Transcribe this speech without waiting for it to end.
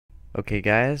Okay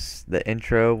guys, the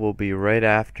intro will be right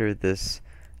after this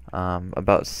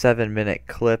about 7-minute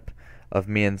clip of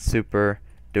me and Super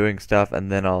doing stuff,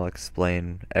 and then I'll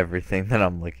explain everything that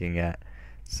I'm looking at.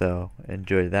 So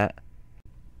enjoy that.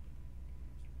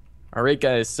 All right,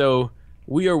 guys. So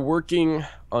we are working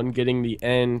on getting the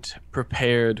end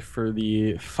prepared for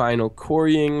the final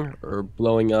quarrying or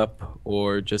blowing up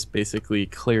or just basically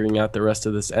clearing out the rest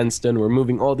of this endstone. We're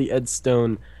moving all the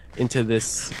endstone into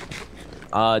this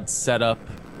odd setup,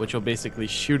 which will basically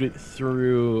shoot it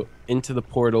through into the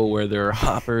portal where there are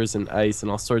hoppers and ice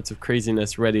and all sorts of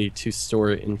craziness ready to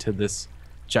store it into this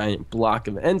giant block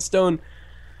of endstone.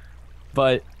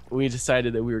 But we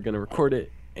decided that we were going to record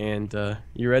it. And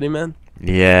you ready, man?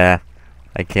 Yeah,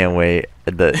 I can't wait.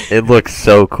 It looks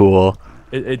so cool,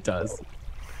 It does.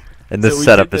 and So this we did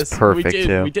setup is this. We perfect did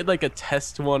too. we did like a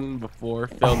test one before,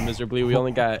 failed miserably. We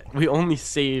only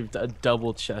saved a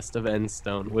double chest of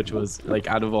endstone, which was like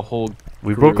out of a whole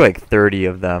We broke group. like 30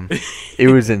 of them. It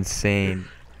was insane.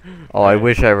 Oh, All I right,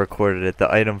 wish I recorded it. The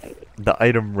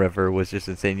item river was just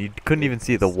insane. You couldn't even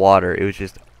see the water. It was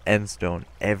just endstone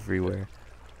everywhere.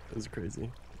 it was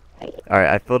crazy. Alright,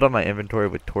 I filled up my inventory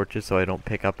with torches so I don't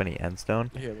pick up any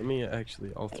endstone. Here, let me actually.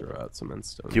 I'll throw out some Do you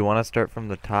endstone. want to start from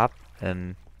the top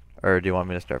or do you want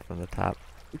me to start from the top?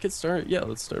 We could start. Yeah,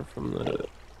 let's start from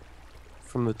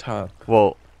the top.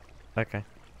 Well, okay.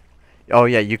 Oh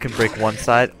yeah, you can break one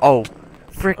side. Oh,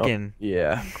 Oh frickin'.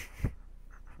 yeah.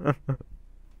 All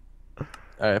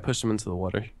right, I pushed him into the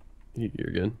water. You're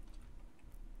good.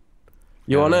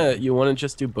 You wanna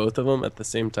just do both of them at the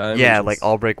same time? And Yeah, like just...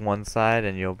 I'll break one side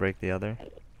and you'll break the other.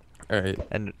 All right.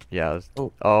 And yeah,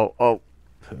 Oh. oh,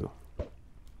 Poo.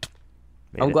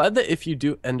 made I'm it. glad that if you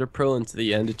do Ender Pearl into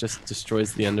the end, it just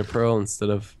destroys the Ender Pearl instead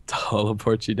of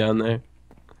teleport you down there.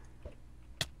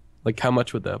 Like, how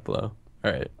much would that blow?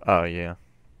 All right, Oh yeah.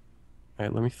 all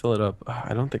right. Let me fill it up.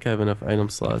 I don't think I have enough item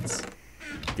slots.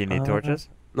 Do you need Uh, torches?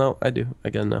 no, I do. I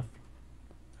got enough.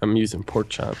 I'm using pork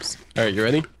chops. All right, you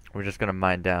ready? We're just gonna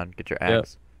mine down. Get your Yep.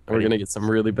 axe. And we're Ready? gonna get some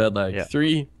really bad lag. Yeah.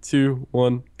 3, 2,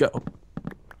 1, go.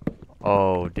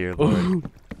 Oh dear lord.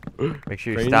 Make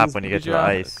sure you stop Brains, when you good get to the job.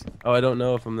 ice. Oh, I don't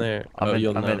know if I'm there. Oh,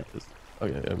 you'll I'm in know. it.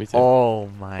 Okay, yeah, me too. Oh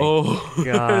my Oh,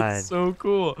 god. that's so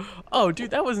cool. Oh,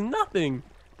 dude, that was nothing.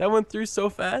 That went through so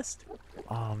fast.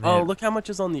 Oh Oh, man. look how much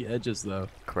is on the edges, though.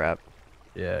 Crap.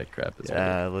 Yeah, crap is right.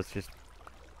 Yeah, let's just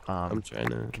I'm trying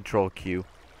to. control Q.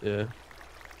 Yeah.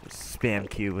 Just spam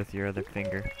Q with your other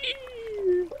finger.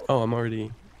 Oh, I'm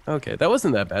already. Okay, that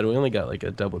wasn't that bad. We only got like a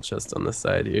double chest on the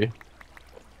side here.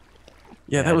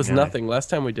 Yeah, Yeah, that I'm was gonna. nothing. Last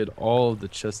time we did all of the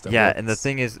chests at Yeah, and the once.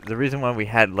 thing is, the reason why we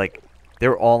had like they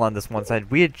were all on this one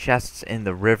side. We had chests in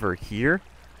the river here,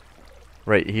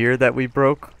 right here that we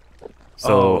broke.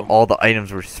 So Oh, all the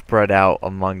items were spread out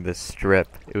among this strip.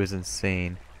 It was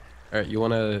insane. all right. You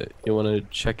wanna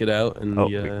check it out and Oh,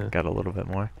 the we got a little bit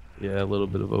more. yeah, a little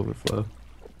bit of overflow.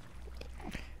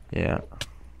 Yeah,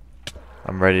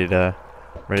 I'm ready to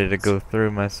go through I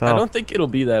myself. don't think it'll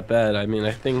be that bad. I mean,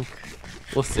 I think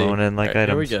we'll see. Throwing in like Alright,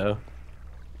 here we items. go.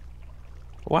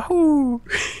 Wahoo!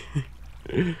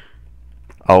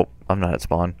 Oh, I'm not at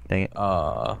spawn. Dang it.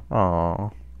 uh,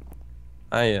 Oh,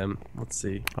 I am. Let's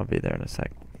see. I'll be there in a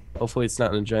sec. Hopefully it's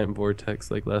not in a giant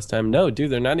vortex like last time. No, dude,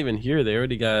 they're not even here. They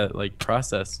already got like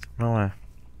processed. No way.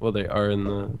 Well, they are in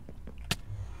the.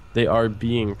 They are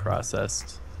being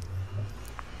processed.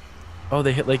 Oh,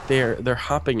 they hit like they're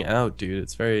hopping out, dude.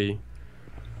 It's very.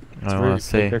 It's I very want to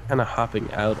see. like they're kind of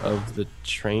hopping out of the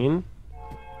train.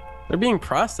 They're being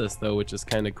processed though, which is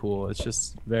kind of cool. It's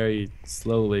just very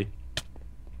slowly.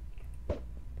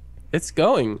 It's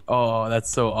going. Oh, that's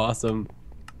so awesome.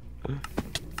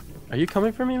 Are you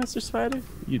coming for me, Mr. Spider?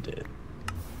 You did.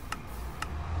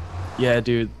 Yeah,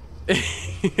 dude.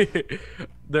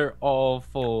 They're all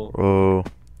full. Oh,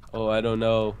 Oh, I don't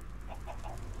know.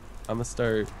 I'm gonna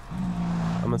start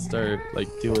like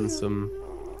doing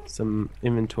some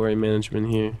inventory management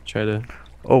here. Try to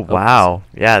oh help wow.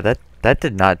 Yeah, that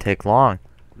did not take long.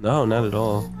 No, not at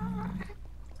all.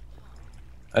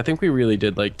 I think we really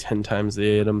did like 10 times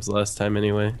the items last time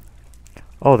anyway.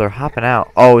 Oh, they're hopping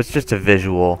out. Oh, it's just a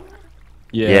visual.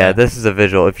 Yeah, this is a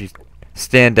visual. If you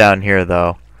stand down here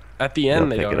though, At the you'll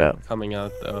end they pick it are up. coming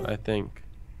out though, I think.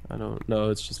 I don't know,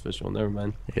 it's just visual. Never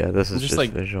mind. Yeah, this I'm is just just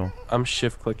like visual. I'm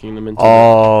shift clicking them into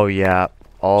Oh yeah,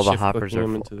 all the shift hoppers clicking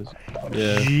are them full. into the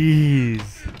yeah.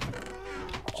 Jeez.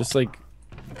 Just like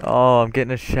Oh, I'm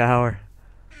getting a shower.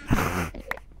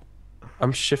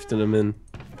 I'm shifting them in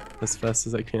as fast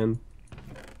as I can.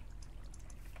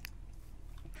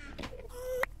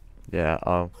 Yeah,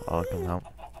 I'll come out.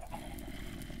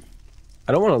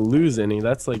 I don't want to lose any.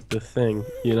 That's like the thing,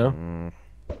 you know?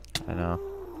 I know.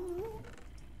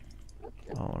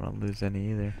 I don't want to lose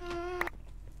any either.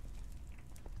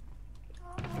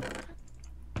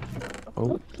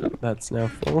 Oh, that's now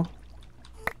full.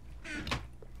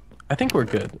 I think we're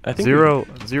good. I think Zero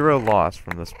loss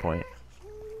from this point.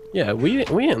 yeah, we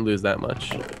didn't lose that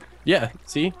much. Yeah,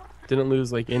 see? Didn't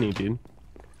lose like any, dude.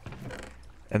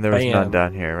 And there was none Bam.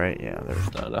 down here, right? Yeah, there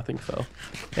was. No, nothing fell.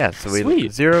 Yeah, so we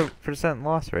Sweet. 0%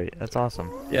 loss rate. That's awesome.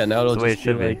 Yeah, now it'll That's the way just it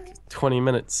should be be. like 20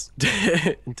 minutes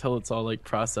until it's all like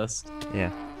processed.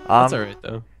 Yeah. That's alright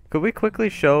though. Could we quickly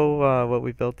show what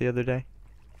we built the other day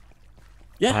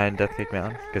Yeah. behind Death Cake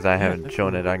Mountain? Because I haven't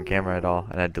shown it on camera at all,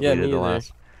 and I Yeah, deleted me the either.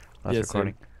 last Yeah,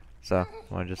 recording. So,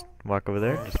 want to just walk over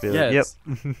there? Just be Yeah, like, yep.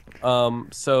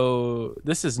 So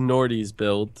this is Nordy's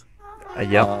build.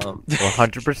 Yep.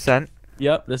 100%.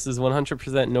 Yep, this is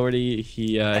 100% Nordy.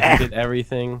 He did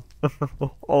everything.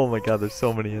 Oh my god, there's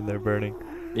so many in there burning.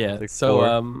 Yeah. Like So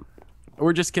four.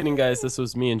 we're just kidding, guys. This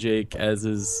was me and Jake, as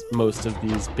is most of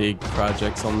these big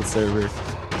projects on the server.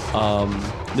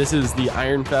 This is the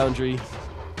Iron Foundry.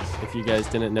 If you guys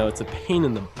didn't know, it's a pain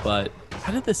in the butt.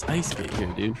 How did this ice get here,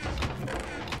 dude?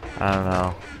 I don't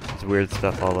know. There's weird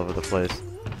stuff all over the place.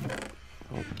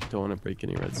 Oh, don't want to break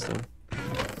any redstone.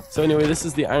 So anyway, this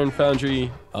is the Iron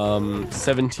Foundry,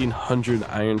 1700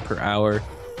 iron per hour.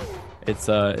 It's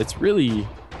really,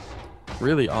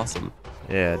 really awesome.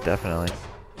 Yeah, definitely.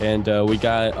 And we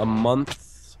got a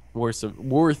month worth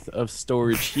of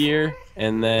storage here,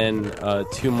 and then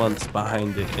 2 months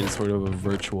behind it in sort of a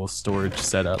virtual storage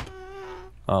setup,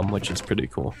 which is pretty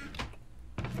cool.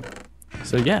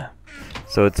 So yeah.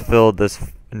 So it's filled this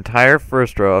entire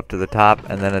first row up to the top,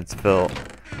 and then it's filled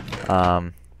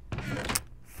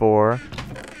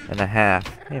 4.5.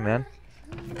 Hey man.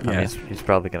 Yeah. He's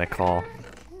probably gonna call.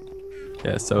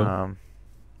 Yeah. So.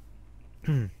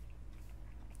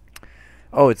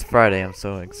 Oh, it's Friday. I'm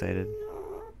so excited.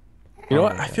 You know Oh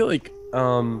what? my I God. feel like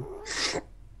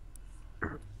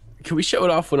can we show it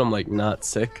off when I'm like not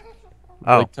sick?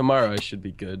 Oh, Like tomorrow I should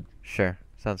be good. sure.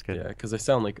 Sounds good. Yeah, because I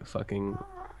sound like a fucking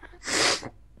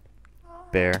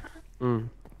Bear. mm.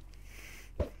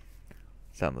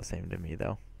 Sound the same to me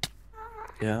though.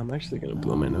 Yeah, I'm actually gonna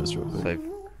blow my nose real So quick.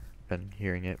 I've been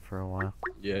hearing it for a while.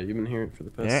 Yeah, you've been hearing it for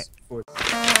the past 4.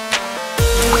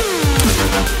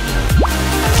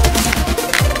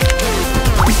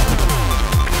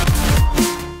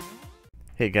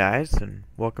 Hey guys, and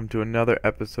welcome to another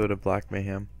episode of Black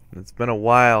Mayhem. It's been a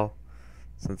while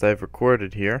since I've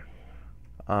recorded here,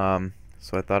 so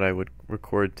I thought I would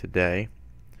record today,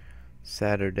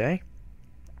 Saturday,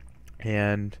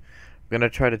 and I'm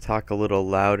gonna try to talk a little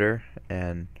louder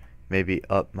and maybe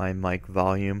up my mic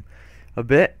volume a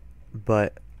bit.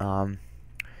 But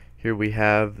here we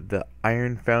have the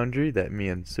Iron Foundry that me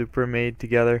and Super made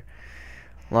together,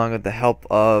 along with the help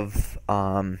of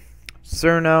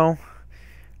Cerno,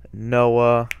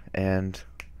 Noah, and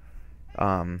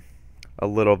a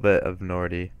little bit of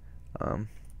Nordy.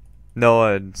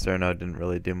 Noah and Cerno didn't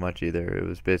really do much either. It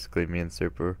was basically me and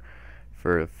Super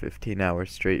for 15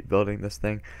 hours straight building this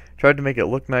thing. Tried to make it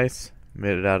look nice.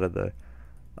 Made it out of the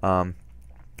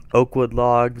oak wood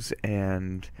logs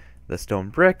and the stone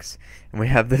bricks, and we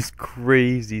have this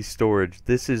crazy storage.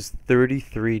 This is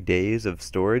 33 days of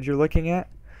storage you're looking at,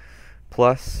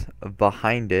 plus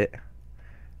behind it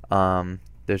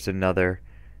there's another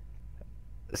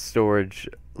storage,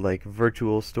 like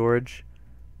virtual storage.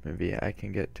 Maybe I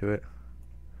can get to it.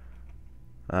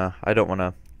 I don't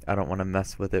wanna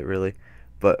mess with it really,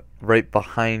 but right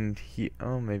behind here,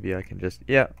 oh, maybe I can just,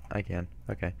 yeah, I can.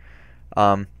 Okay.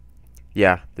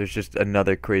 Yeah, there's just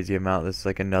another crazy amount. This is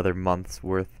like another month's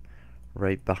worth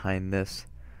right behind this.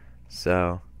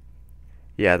 So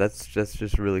yeah, that's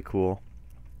just really cool.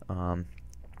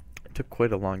 It took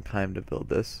quite a long time to build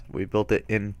this. We built it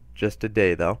in just a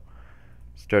day though.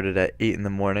 Started at 8 in the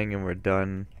morning and we're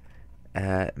done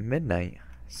at midnight.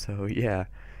 So yeah,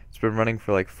 it's been running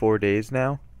for like 4 days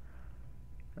now.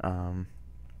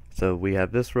 So we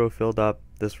have this row filled up,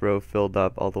 this row filled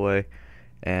up all the way,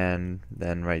 and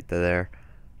then right to there.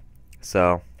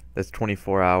 So that's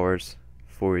 24 hours,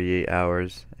 48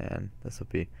 hours, and this will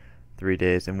be 3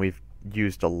 days. And we've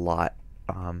used a lot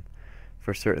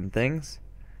for certain things.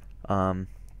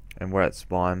 And we're at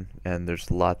spawn, and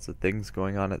there's lots of things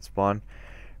going on at spawn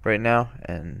right now,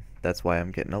 and that's why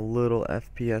I'm getting a little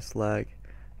FPS lag.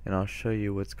 And I'll show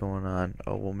you what's going on.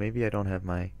 Oh well, maybe I don't have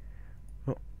my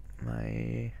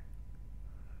why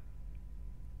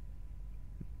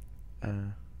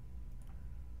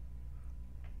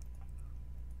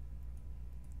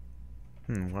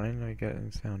am I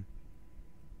getting sound?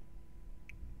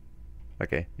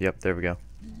 Okay, yep, there we go.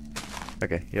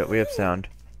 Okay, yep, we have sound.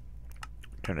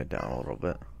 turn it down a little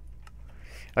bit.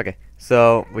 Okay,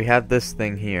 so we have this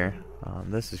thing here.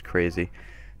 This is crazy.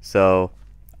 So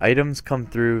items come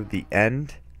through the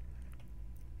end.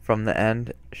 From the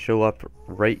end, show up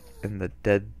right in the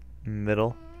dead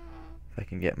middle. If I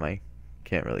can get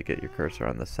can't really get your cursor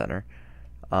on the center.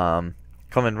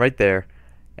 Coming right there,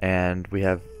 and we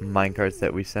have minecarts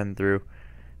that we send through,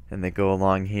 and they go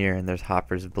along here, and there's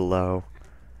hoppers below,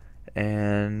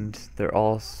 and they're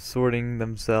all sorting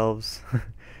themselves,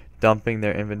 dumping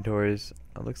their inventories.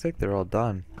 It looks like they're all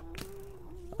done.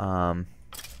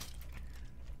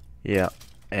 Yeah,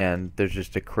 and there's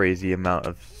just a crazy amount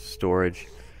of storage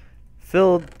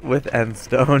filled with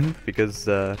endstone because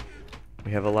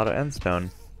we have a lot of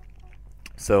endstone.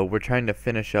 So we're trying to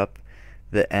finish up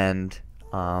the end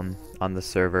on the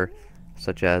server,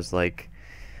 such as like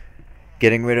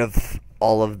getting rid of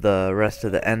all of the rest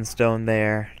of the endstone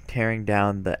there, tearing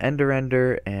down the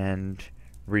ender and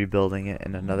rebuilding it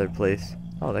in another place.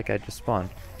 Oh, that guy just spawned.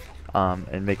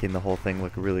 And making the whole thing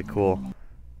look really cool.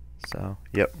 So,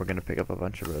 yep, we're gonna pick up a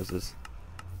bunch of roses.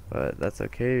 But that's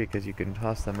okay because you can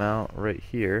toss them out right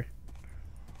here.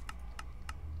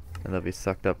 And they'll be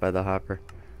sucked up by the hopper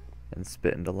and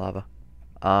spit into lava.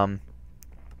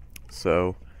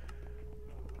 So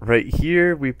right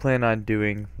here we plan on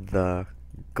doing the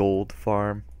gold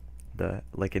farm,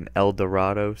 like an El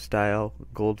Dorado style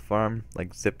gold farm,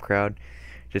 like Zip Crowd,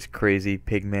 just crazy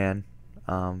pigman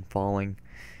falling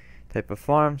type of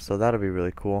farm. So that'll be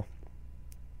really cool.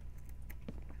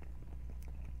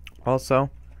 Also,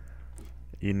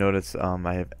 you notice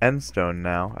I have endstone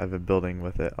now. I've been building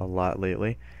with it a lot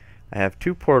lately. I have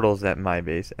 2 portals at my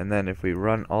base, and then if we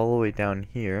run all the way down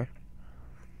here,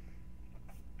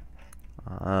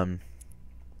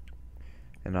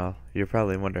 you're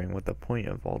probably wondering what the point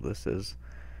of all this is.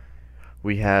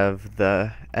 We have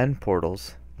the end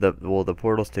portals, the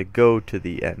portals to go to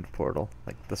the end portal,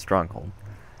 like the stronghold.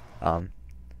 So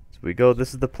we go.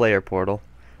 This is the player portal.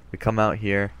 We come out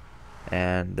here,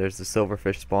 and there's the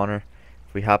silverfish spawner.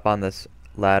 If we hop on this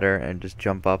ladder and just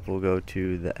jump up, we'll go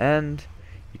to the end.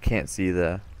 You can't see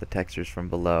the textures from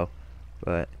below,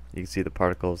 but you can see the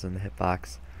particles in the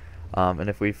hitbox. And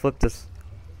if we flip this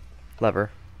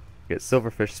lever, we get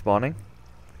silverfish spawning,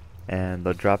 and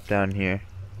they'll drop down here.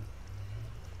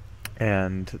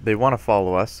 And they want to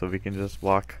follow us, so we can just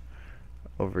walk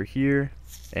over here,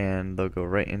 and they'll go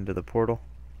right into the portal.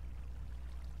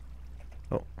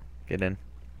 Oh, get in.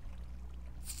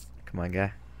 Come on,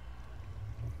 guy.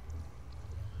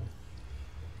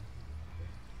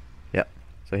 Yep.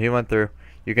 So he went through.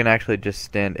 You can actually just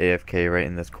stand AFK right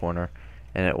in this corner,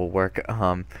 and it will work.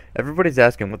 Everybody's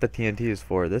asking what the TNT is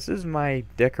for. This is my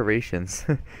decorations.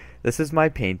 This is my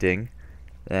painting,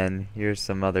 and here's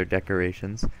some other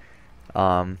decorations.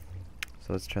 So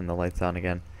let's turn the lights on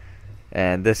again.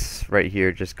 And this right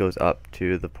here just goes up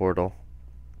to the portal.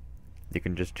 You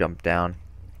can just jump down,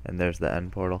 and there's the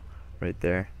end portal right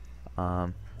there.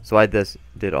 So I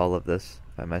did all of this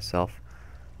by myself.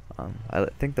 I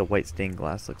think the white stained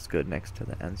glass looks good next to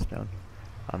the endstone.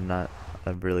 I'm not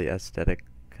a really aesthetic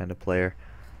kind of player.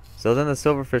 So then the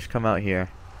silverfish come out here,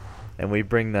 and we can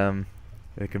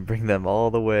bring them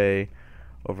all the way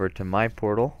over to my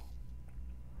portal,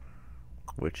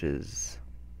 which is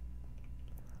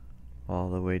all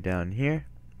the way down here.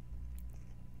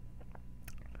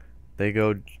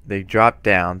 They drop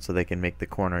down so they can make the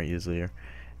corner easier,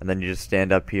 and then you just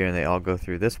stand up here and they all go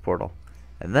through this portal.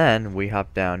 And then we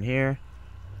hop down here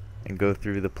and go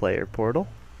through the player portal.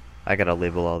 I gotta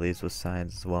label all these with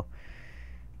signs as well.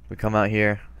 We come out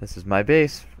here. This is my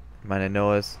base, mine and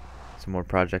Noah's. Some more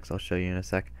projects I'll show you in a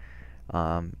sec.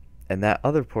 And that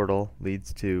other portal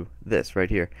leads to this right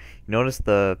here. You notice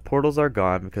the portals are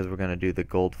gone because we're gonna do the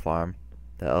gold farm,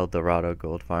 the El Dorado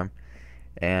gold farm.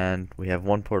 And we have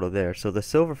one portal there. So the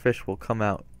silverfish will come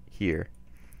out here.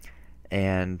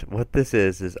 And what this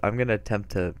is I'm going to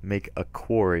attempt to make a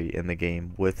quarry in the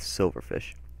game with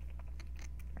silverfish.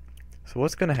 So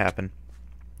what's going to happen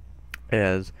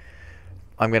is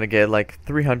I'm going to get like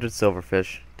 300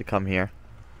 silverfish to come here.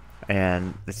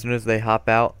 And as soon as they hop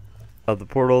out of the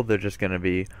portal, they're just going to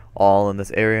be all in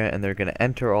this area, and they're going to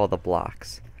enter all the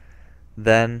blocks.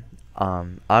 Then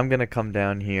I'm going to come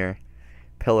down here,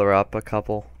 pillar up a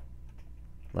couple,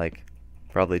 like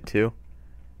probably 2.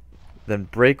 Then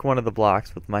break one of the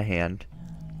blocks with my hand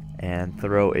and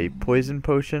throw a poison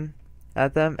potion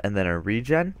at them, and then a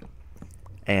regen,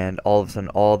 and all of a sudden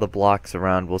all the blocks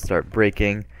around will start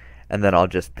breaking, and then I'll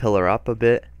just pillar up a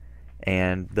bit,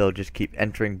 and they'll just keep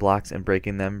entering blocks and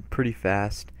breaking them pretty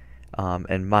fast,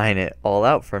 and mine it all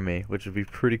out for me, which would be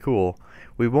pretty cool.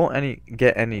 We won't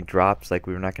get any drops, like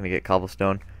we're not going to get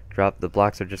cobblestone, drop. The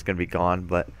blocks are just gonna be gone,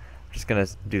 but I'm just gonna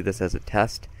do this as a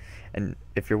test. And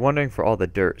if you're wondering for all the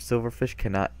dirt, silverfish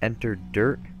cannot enter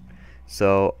dirt,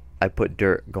 so I put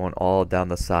dirt going all down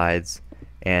the sides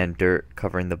and dirt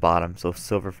covering the bottom, so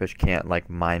silverfish can't like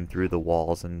mine through the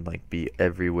walls and like be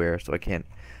everywhere. So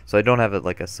I don't have it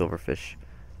like a silverfish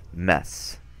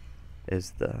mess.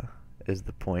 Is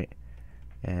the point.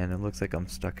 And it looks like I'm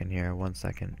stuck in here. 1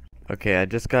 second. Okay, I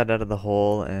just got out of the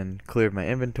hole and cleared my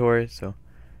inventory, so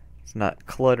it's not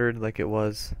cluttered like it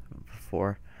was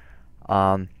before.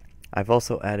 I've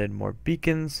also added more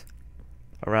beacons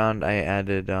around. I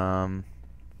added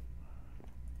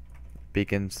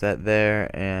beacon set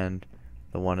there and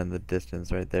the one in the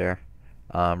distance right there,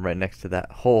 right next to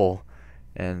that hole.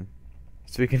 And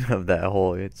speaking of that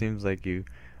hole, it seems like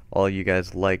all you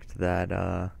guys liked that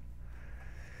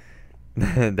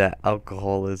that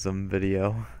alcoholism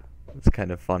video. It's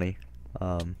kind of funny.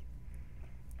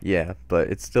 Yeah, but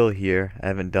it's still here. I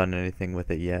haven't done anything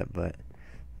with it yet, but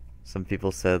some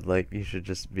people said like you should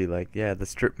just be like, yeah, the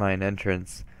strip mine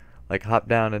entrance, like hop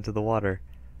down into the water.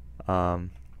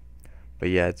 But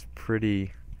yeah, it's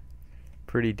pretty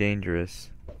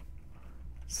dangerous.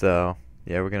 So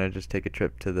yeah, we're gonna just take a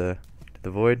trip to the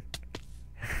void.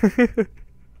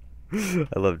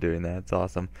 I love doing that. It's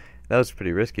awesome. That was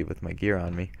pretty risky with my gear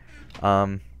on me.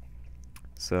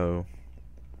 So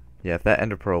yeah, if that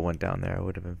ender pearl went down there, I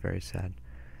would have been very sad.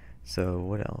 So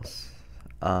what else?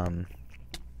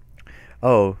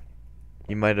 Oh,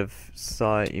 you might have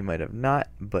saw it, you might have not,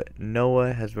 but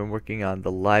Noah has been working on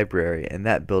the library, and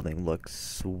that building looks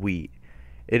sweet.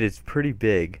 It is pretty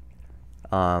big.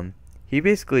 He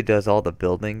basically does all the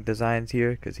building designs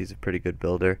here because he's a pretty good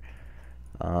builder.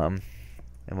 And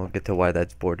we'll get to why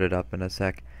that's boarded up in a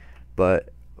sec. But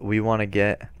we want to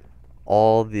get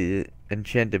all the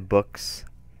enchanted books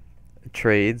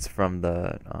trades from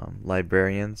the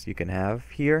librarians you can have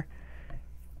here,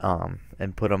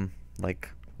 and put them like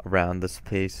around this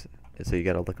place, so you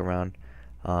gotta look around.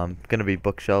 Gonna be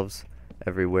bookshelves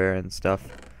everywhere and stuff.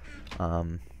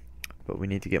 But we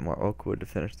need to get more oak wood to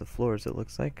finish the floors, it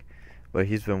looks like. But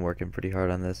he's been working pretty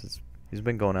hard on this. He's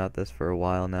been going at this for a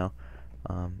while now.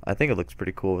 I think it looks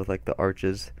pretty cool with like the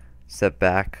arches set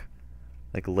back,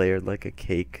 like layered like a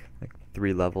cake, like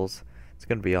 3 levels. It's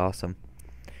gonna be awesome.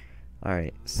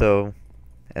 Alright, so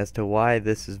as to why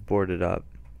this is boarded up,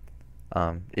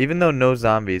 even though no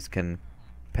zombies can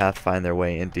pathfind their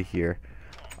way into here,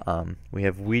 we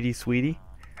have Weedy Sweetie.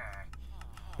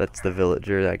 That's the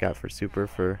villager that I got for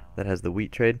super that has the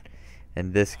wheat trade,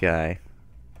 and this guy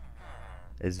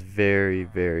is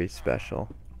very special.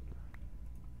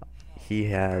 He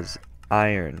has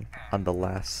iron on the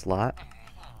last slot,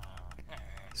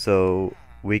 so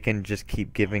we can just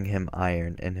keep giving him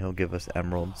iron and he'll give us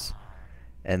emeralds.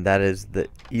 And that is the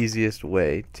easiest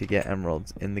way to get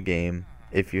emeralds in the game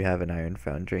if you have an iron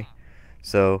foundry.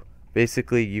 So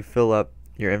basically you fill up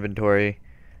your inventory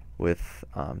with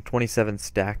 27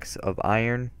 stacks of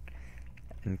iron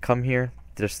and come here.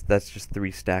 That's just 3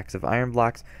 stacks of iron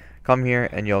blocks. Come here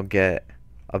and you'll get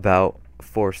about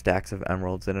 4 stacks of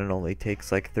emeralds, and it only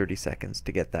takes like 30 seconds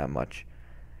to get that much.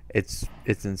 It's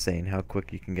insane how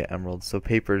quick you can get emeralds. So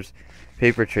paper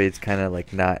trade's kind of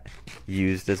like not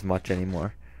used as much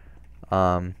anymore.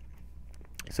 So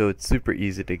it's super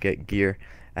easy to get gear.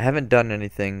 I haven't done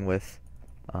anything with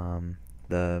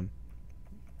the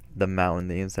mountain,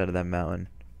 the inside of that mountain,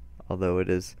 although it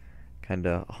is kind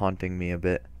of haunting me a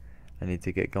bit. I need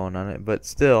to get going on it, but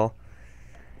still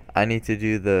I need to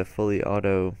do the fully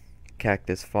auto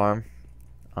cactus farm.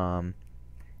 And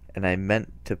I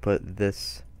meant to put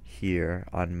this here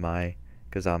on my,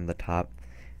 because I'm the top.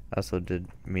 I also did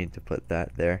mean to put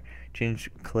that there.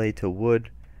 Change clay to wood.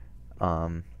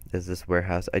 Is this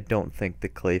warehouse? I don't think the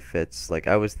clay fits. Like,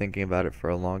 I was thinking about it for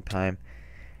a long time,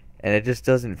 and it just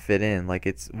doesn't fit in. Like,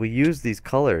 we use these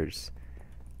colors,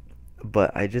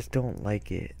 but I just don't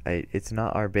like it. It's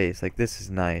not our base. Like, this is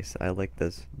nice. I like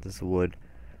this wood.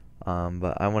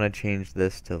 But I want to change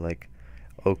this to like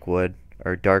oak wood,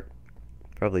 or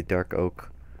probably dark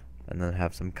oak, and then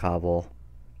have some cobble.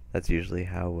 That's usually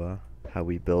how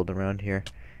we build around here,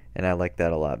 and I like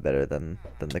that a lot better than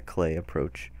the clay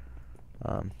approach.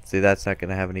 See, that's not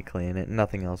gonna have any clay in it.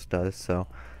 Nothing else does, so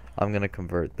I'm gonna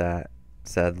convert that,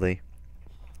 sadly.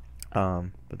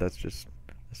 But that's just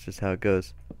how it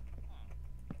goes.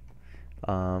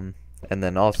 And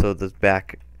then also the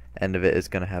back end of it is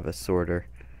gonna have a sorter,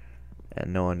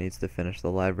 and no one needs to finish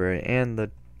the library, and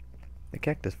the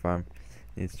cactus farm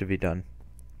needs to be done.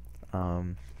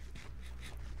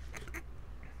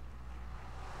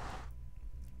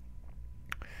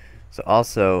 So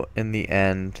also in the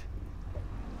end,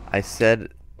 I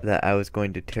said that I was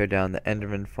going to tear down the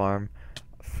Enderman farm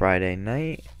Friday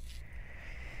night.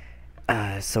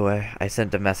 So I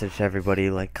sent a message to everybody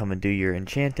like, come and do your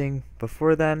enchanting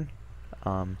before then.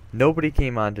 Nobody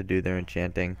came on to do their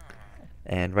enchanting,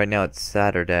 and right now it's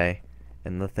Saturday,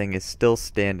 and the thing is still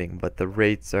standing, but the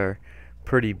rates are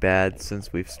pretty bad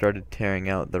since we've started tearing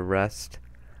out the rest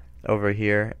over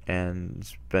here, and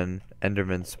it's been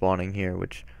Enderman spawning here,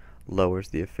 which lowers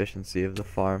the efficiency of the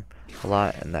farm a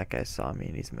lot. And that guy saw me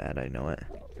and he's mad, I know it.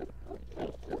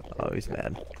 Oh, he's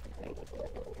mad.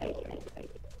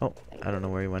 Oh, I don't know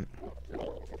where he went.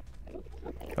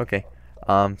 Okay,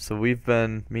 so we've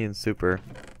been, me and Super,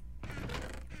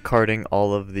 carting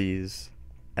all of these,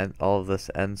 and all of this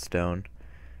endstone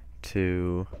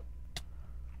to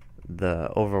the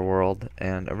overworld,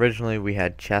 and originally we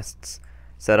had chests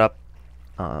set up,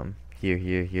 here,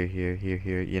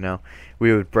 you know.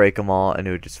 We would break them all and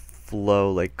it would just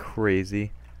flow like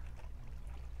crazy.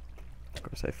 Of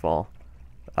course I fall,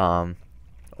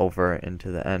 over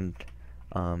into the end.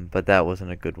 But that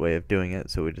wasn't a good way of doing it,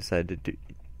 so we decided to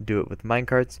do it with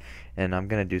minecarts, and I'm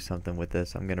gonna do something with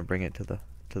this. I'm gonna bring it to the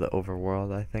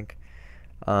overworld, I think.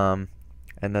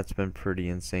 And that's been pretty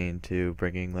insane too,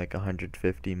 bringing like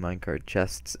 150 minecart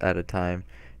chests at a time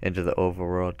into the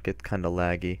overworld. Gets kind of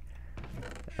laggy.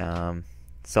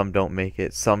 Some don't make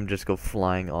it, some just go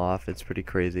flying off. It's pretty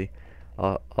crazy.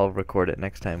 I'll record it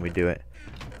next time we do it.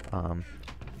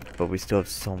 But we still have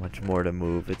so much more to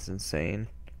move. It's insane.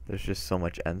 There's just so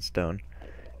much endstone.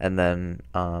 And then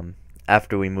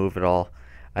after we move it all,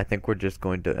 I think we're just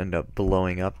going to end up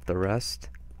blowing up the rest.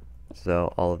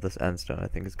 So all of this endstone I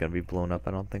think is going to be blown up.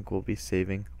 I don't think we'll be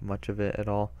saving much of it at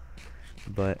all.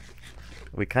 But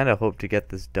we kind of hope to get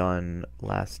this done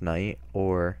last night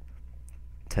or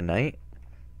tonight.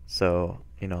 So,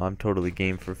 you know, I'm totally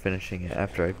game for finishing it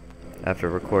after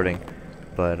recording.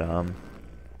 But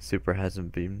Super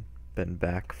hasn't been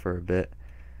back for a bit.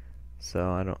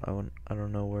 So I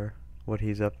don't know what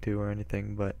he's up to or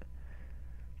anything, but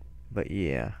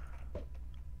yeah,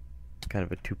 kind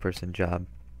of a two-person job.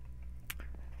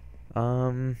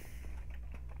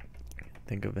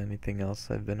 Think of anything else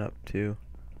I've been up to.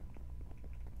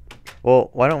 Well,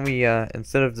 why don't we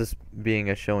instead of this being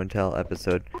a show and tell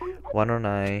episode, why don't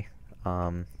I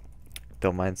don't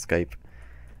mind Skype.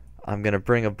 I'm gonna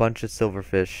bring a bunch of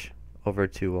silverfish over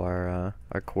to our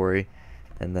quarry,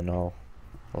 and then I'll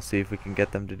see if we can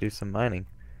get them to do some mining.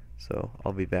 So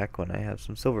I'll be back when I have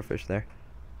some silverfish there.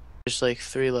 There's like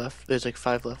 3 left. There's like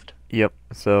 5 left. Yep.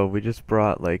 So we just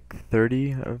brought like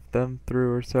 30 of them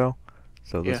through or so.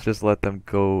 So let's just let them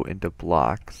go into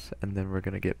blocks, and then we're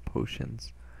gonna get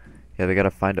potions. Yeah, they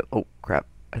gotta find a. Oh crap!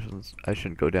 I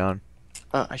shouldn't go down.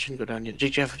 I shouldn't go down yet.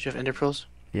 Jake, do you have ender pearls?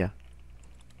 Yeah.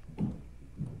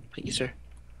 Thank you, sir.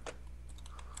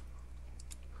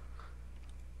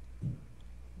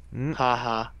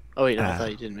 Haha. Oh wait, no, I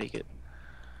thought you didn't make it.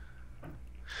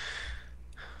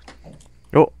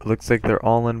 Oh, looks like they're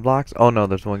all in blocks. Oh no,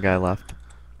 there's one guy left.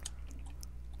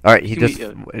 Alright, he just...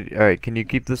 Alright, can you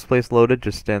keep this place loaded?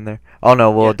 Just stand there. Oh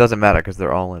no, well, it doesn't matter because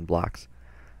they're all in blocks.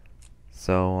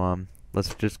 So,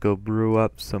 let's just go brew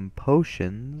up some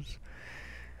potions.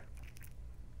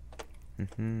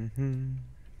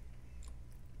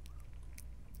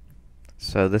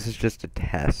 So this is just a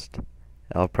test.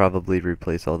 I'll probably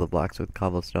replace all the blocks with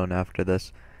cobblestone after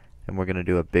this. And we're going to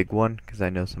do a big one because I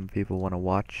know some people want to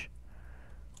watch.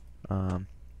 So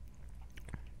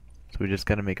we just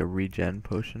got to make a regen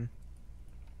potion.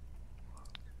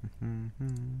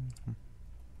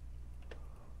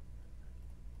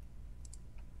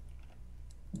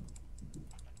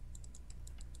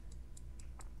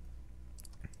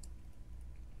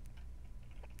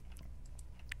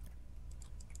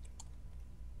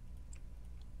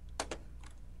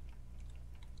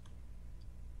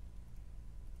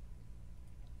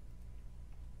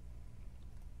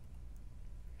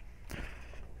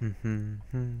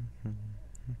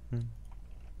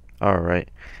 Alright.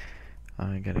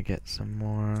 I gotta get some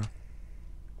more.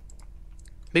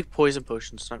 Make poison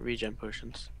potions, not regen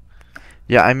potions.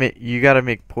 Yeah, you gotta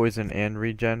make poison and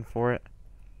regen for it.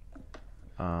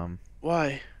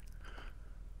 Why?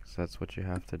 'Cause that's what you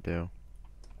have to do.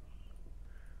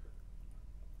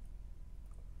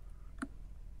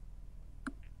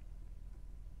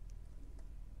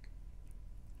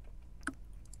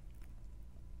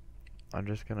 I'm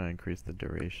just gonna increase the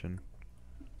duration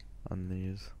on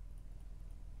these.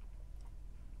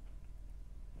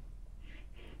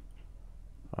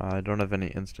 I don't have any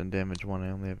instant damage 1, I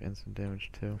only have instant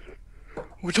damage 2.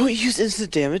 Well, don't use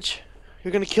instant damage.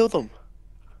 You're gonna kill them.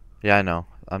 Yeah, I know.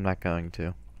 I'm not going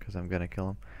to, because I'm gonna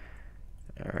kill him.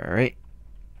 Alright.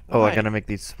 Oh, I Why? gotta make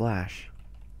these splash.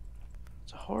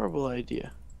 It's a horrible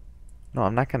idea. No,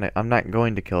 I'm not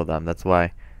going to kill them. That's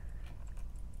why.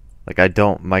 Like,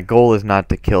 my goal is not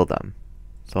to kill them.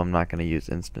 So I'm not gonna use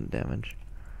instant damage.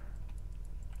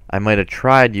 I might have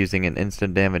tried using an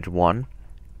instant damage 1.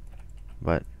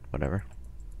 But, whatever.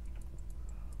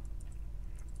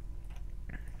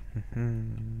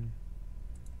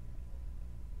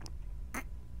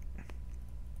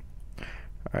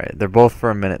 Alright, they're both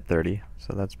for 1:30,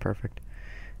 so that's perfect.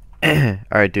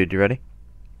 Alright, dude, you ready?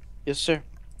 Yes, sir.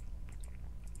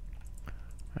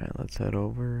 Alright, let's head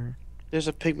over. There's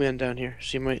a pigman down here.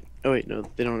 So you might. Oh wait, no,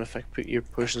 they don't affect. Your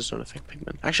potions don't affect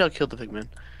pigmen. Actually, I'll kill the pigman.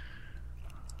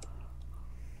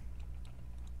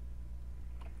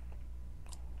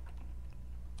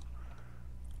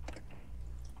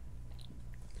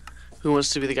 Who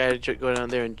wants to be the guy to go down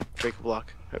there and break a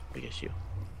block? Oh, I guess you.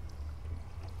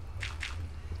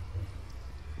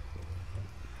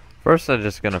 First, I'm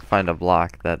just gonna find a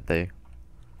block that they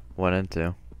went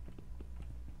into.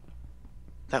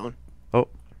 That one. Oh.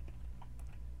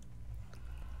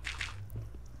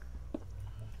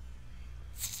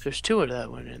 There's two of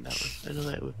that one and that one. I know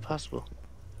that was possible.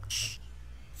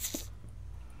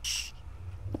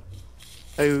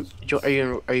 Are you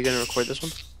gonna record this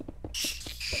one?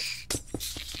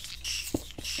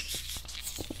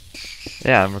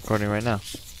 Yeah, I'm recording right now.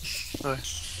 Okay.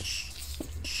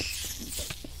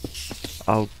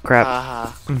 Oh, crap.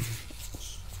 Haha.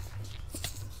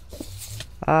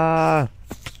 Ah.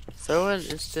 Throw an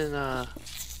instant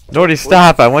Nordy,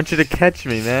 stop! I want you to catch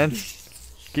me, man.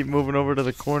 Keep moving over to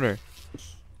the corner.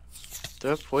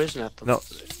 throw poison at them. No,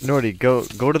 Nordy, go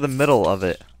to the middle of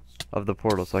it, of the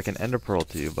portal, so I can ender pearl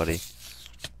to you, buddy.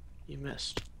 You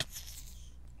missed.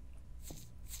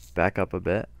 Back up a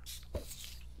bit.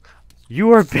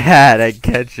 You are bad at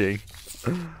catching.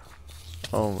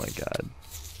 Oh my god.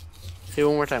 Hey,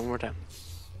 one more time, one more time.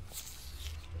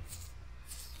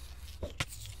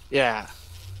 Yeah.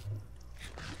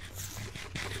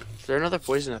 Throw another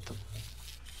poison at them.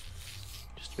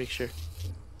 Just to make sure.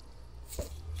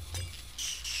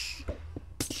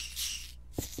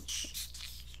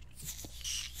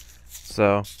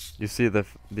 So, you see the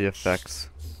effects,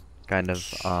 kind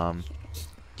of,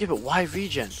 Yeah, but why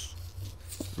regen?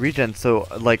 regen, so,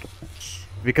 like,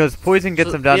 because poison gets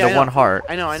So- him down yeah, to I know. 1 heart,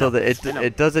 I know. so that I know.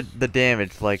 it does the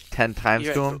damage, like, 10 times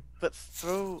You're to right, him. But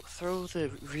throw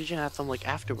the regen at them like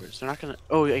afterwards. They're not gonna.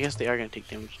 Oh, I guess they are gonna take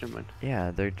damage. Never mind.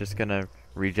 Yeah, they're just gonna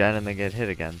regen and then get hit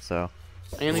again, so.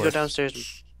 I'm gonna go works. downstairs and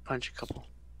punch a couple.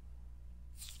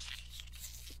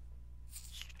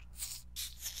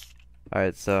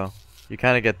 Alright, so, you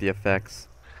kind of get the effects.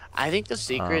 I think the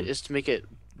secret Um, is to make it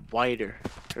wider.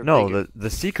 Or No, bigger. the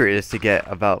secret is to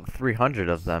get about 300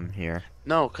 of them here.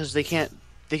 No, because they can't.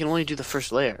 They can only do the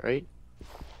first layer, right?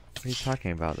 What are you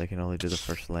talking about? They can only do the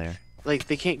first layer. Like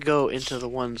they can't go into the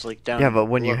ones like down. Yeah, but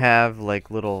when you below. have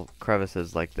like little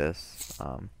crevices like this,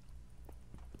 that'll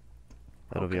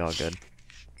be Okay. all good.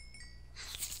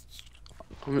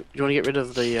 Do you want to get rid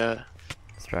of the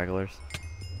Stragglers?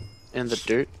 and the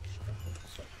dirt?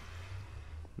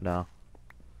 No.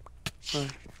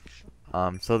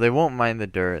 Alright. So they won't mine the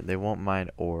dirt. They won't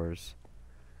mine ores.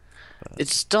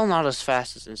 It's still not as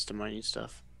fast as instant mining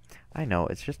stuff. I know.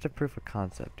 It's just a proof of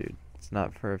concept, dude. It's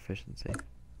not for efficiency.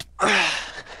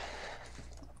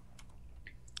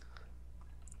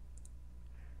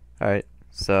 Alright,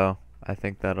 so I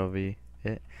think that'll be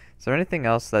it. Is there anything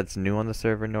else that's new on the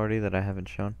server, Nordy, that I haven't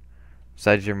shown?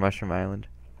 Besides your Mushroom Island?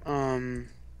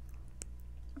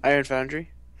 Iron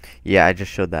Foundry. Yeah, I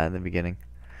just showed that in the beginning.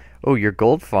 Oh, your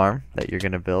gold farm that you're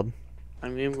gonna build.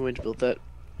 I'm going to build that.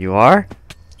 You are?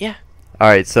 Yeah.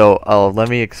 Alright, so let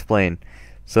me explain.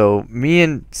 So me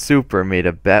and Super made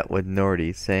a bet with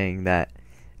Nordy saying that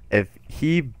if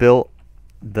he built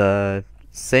the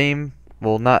same,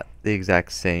 well, not the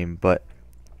exact same, but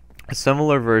a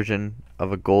similar version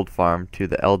of a gold farm to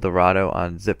the El Dorado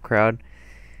on ZipCrowd,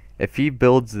 if he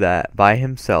builds that by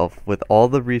himself with all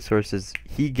the resources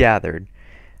he gathered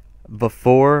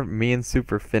before me and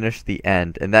Super finish the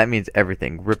end, and that means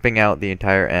everything, ripping out the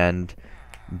entire end,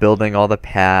 building all the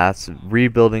paths,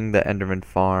 rebuilding the Enderman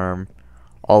farm,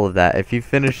 all of that. If he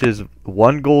finishes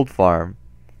one gold farm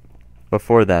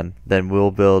before then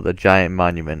we'll build a giant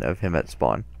monument of him at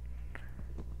spawn.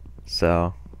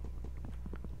 So,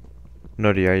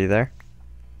 Nodi, are you there?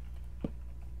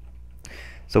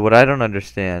 So what I don't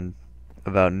understand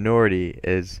about Nordy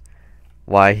is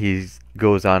why he's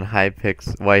goes on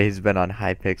why he's been on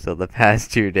Hypixel the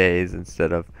past 2 days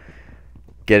instead of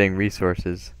getting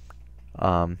resources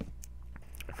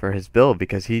for his build,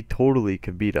 because he totally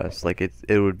could beat us. Like it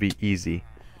would be easy.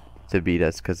 to beat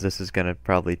us, because this is gonna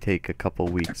probably take a couple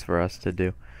weeks for us to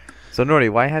do. So Nordy,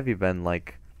 why have you been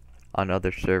like on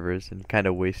other servers and kind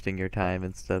of wasting your time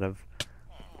instead of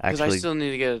Because I actually? still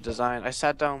need to get a design. I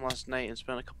sat down last night and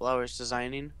spent a couple hours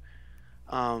designing.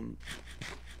 Um,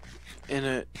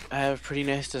 I have a pretty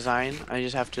nice design. I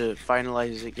just have to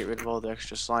finalize it, get rid of all the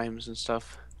extra slimes and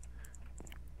stuff.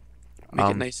 Make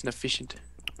it Um, nice and efficient.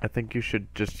 I think you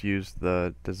should just use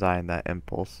the design that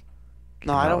Impulse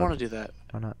No, came I out don't want with. to do that.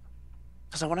 Why not?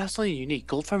 Because I want to have something unique.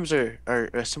 Gold farms are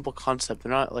a simple concept.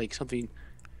 They're not like something.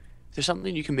 There's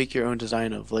something you can make your own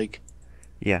design of.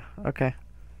 Yeah. Okay.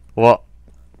 Well,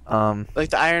 Like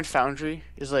the Iron Foundry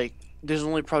is like. There's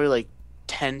only probably like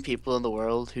 10 people in the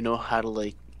world who know how to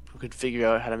who could figure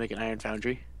out how to make an Iron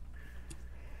Foundry.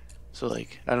 So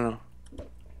like I don't know.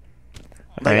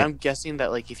 Like alright. I'm guessing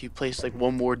that like if you place like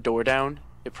one more door down,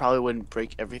 it probably wouldn't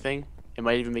break everything. It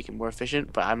might even make it more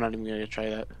efficient, but I'm not even gonna try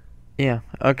that. Yeah.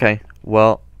 Okay.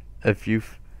 Well, if you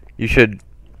should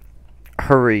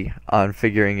hurry on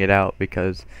figuring it out,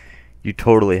 because you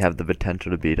totally have the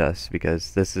potential to beat us,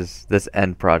 because this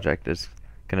end project is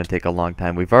gonna take a long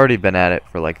time. We've already been at it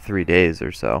for like 3 days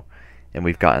or so, and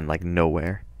we've gotten like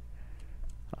nowhere.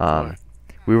 Why? Um,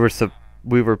 we were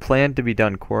we were planned to be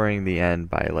done quarrying the end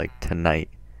by like tonight,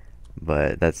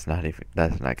 but that's not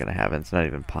gonna happen. It's not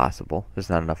even possible. There's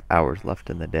not enough hours left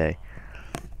in the day.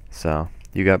 So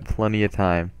you got plenty of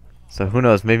time. So who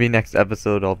knows? Maybe next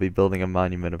episode I'll be building a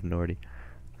monument of Nordy.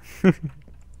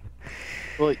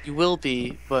 Well, you will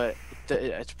be, but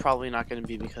it's probably not gonna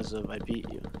be because of I beat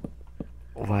you.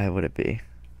 Why would it be?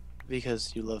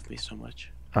 Because you love me so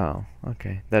much. Oh,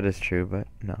 okay. That is true, but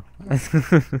no.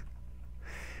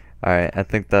 Alright, I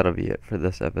think that'll be it for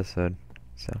this episode.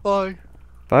 So, Bye.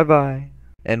 bye-bye.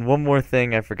 And one more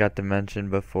thing I forgot to mention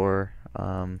before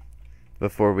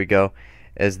we go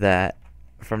is that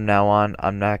from now on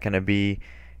I'm not going to be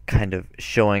kind of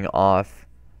showing off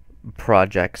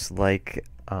projects like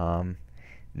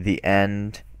the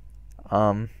end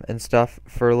and stuff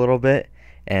for a little bit,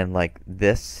 and like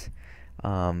this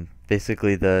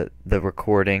basically the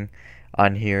recording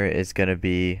on here is going to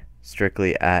be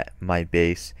strictly at my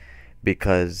base,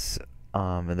 because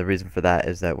and the reason for that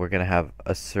is that we're going to have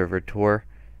a server tour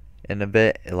in a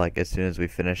bit, like as soon as we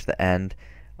finish the end,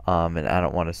 and I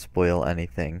don't want to spoil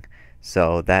anything.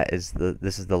 So this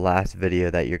is the last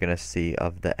video that you're gonna see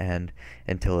of the end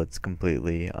until it's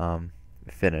completely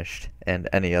finished, and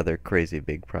any other crazy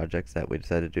big projects that we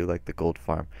decide to do, like the gold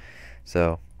farm.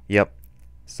 So yep,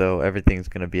 so everything's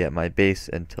gonna be at my base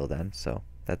until then. So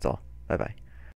that's all. Bye bye.